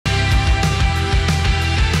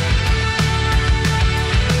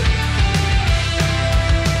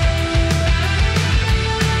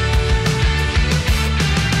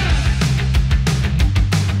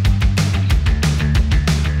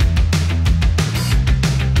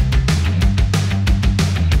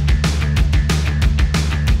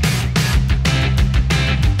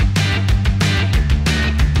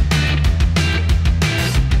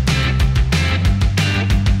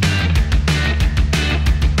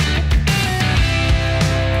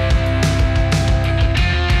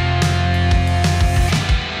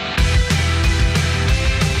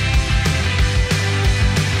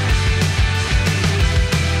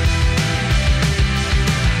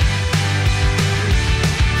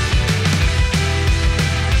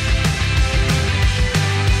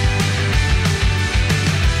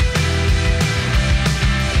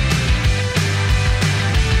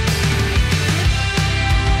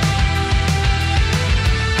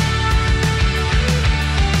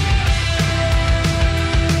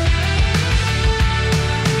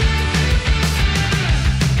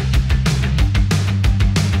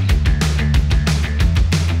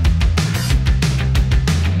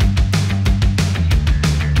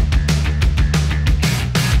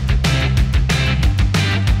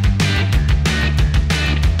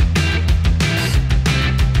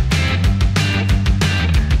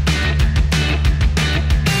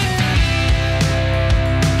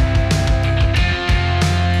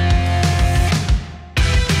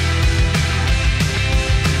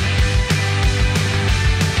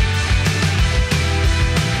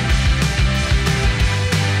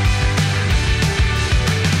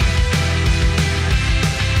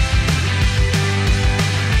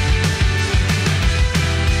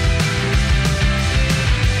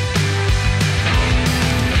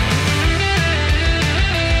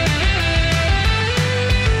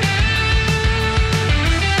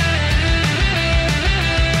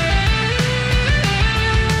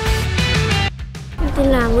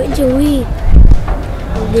Nguyễn Trường Huy,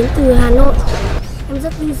 đến từ Hà Nội. Em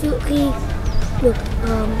rất vinh dự khi được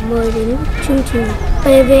mời đến chương trình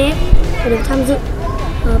PVF và được tham dự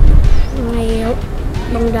ngày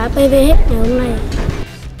bóng đá PVF ngày hôm nay.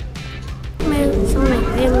 Sau này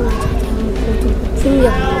của em là trở thành một cầu thủ chuyên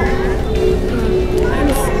nghiệp.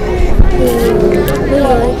 Bây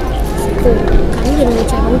giờ cố gắng nhìn một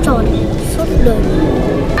trái bóng tròn suốt đời.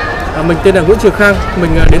 Mình tên là Nguyễn Trường Khang,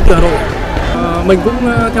 mình đến từ Hà Nội. Mình cũng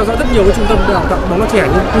theo dõi rất nhiều cái trung tâm đào tạo bóng đá trẻ,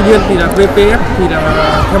 nhưng tuy nhiên thì là VPF thì là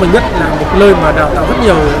theo mình biết là một nơi mà đào tạo rất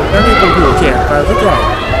nhiều các cầu thủ trẻ và rất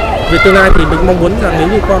giỏi. Về tương lai thì mình mong muốn rằng nếu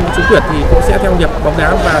như con trúng tuyển thì cũng sẽ theo nghiệp bóng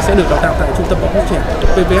đá và sẽ được đào tạo tại trung tâm bóng đá trẻ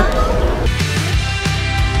PVF.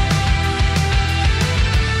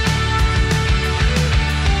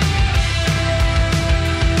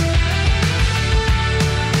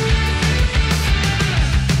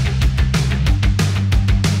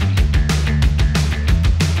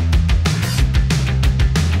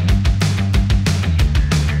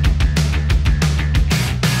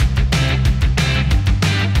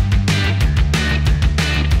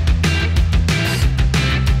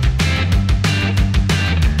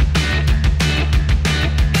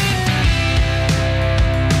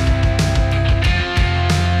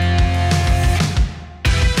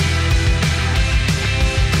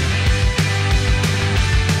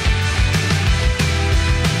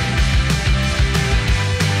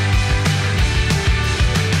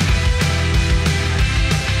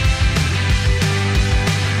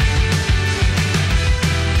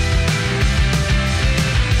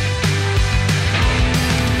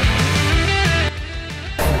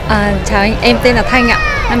 Chào anh, em tên là Thanh ạ.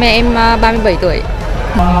 Năm nay em 37 tuổi.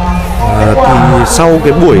 Thì sau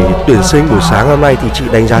cái buổi tuyển sinh buổi sáng hôm nay thì chị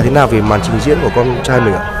đánh giá thế nào về màn trình diễn của con trai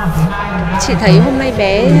mình ạ? Chị thấy hôm nay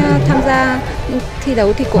bé tham gia thi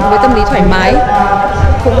đấu thì cũng với tâm lý thoải mái,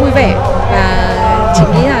 cũng vui vẻ, và chị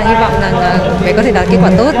nghĩ là hy vọng là bé có thể đạt kết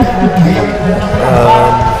quả tốt.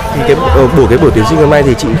 Thì cái buổi tuyển sinh hôm nay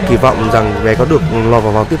thì chị kỳ vọng rằng bé có được lọt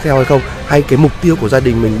vào vòng tiếp theo hay không? Hay cái mục tiêu của gia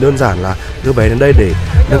đình mình đơn giản là đưa bé đến đây để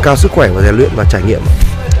nâng cao sức khỏe và rèn luyện và trải nghiệm?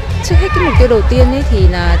 Trước hết cái mục tiêu đầu tiên ấy thì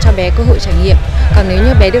là cho bé cơ hội trải nghiệm. Còn nếu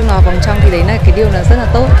như bé được lọt vòng trong thì đấy là cái điều là rất là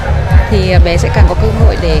tốt. Thì bé sẽ càng có cơ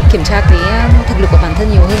hội để kiểm tra cái thực lực của bản thân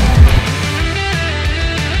nhiều hơn.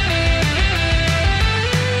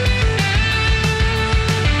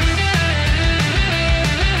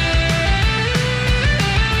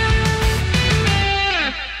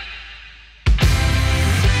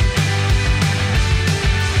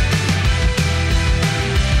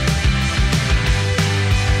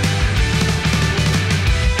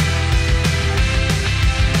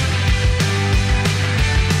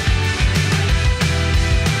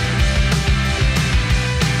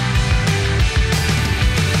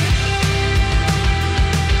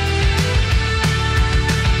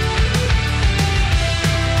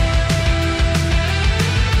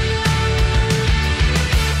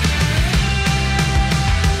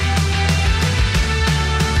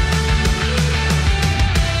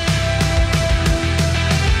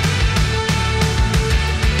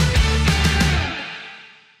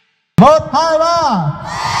 Một, hai, ba.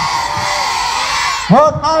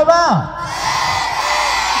 1, 2, 3.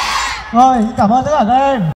 Rồi, cảm ơn tất cả các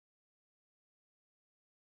em.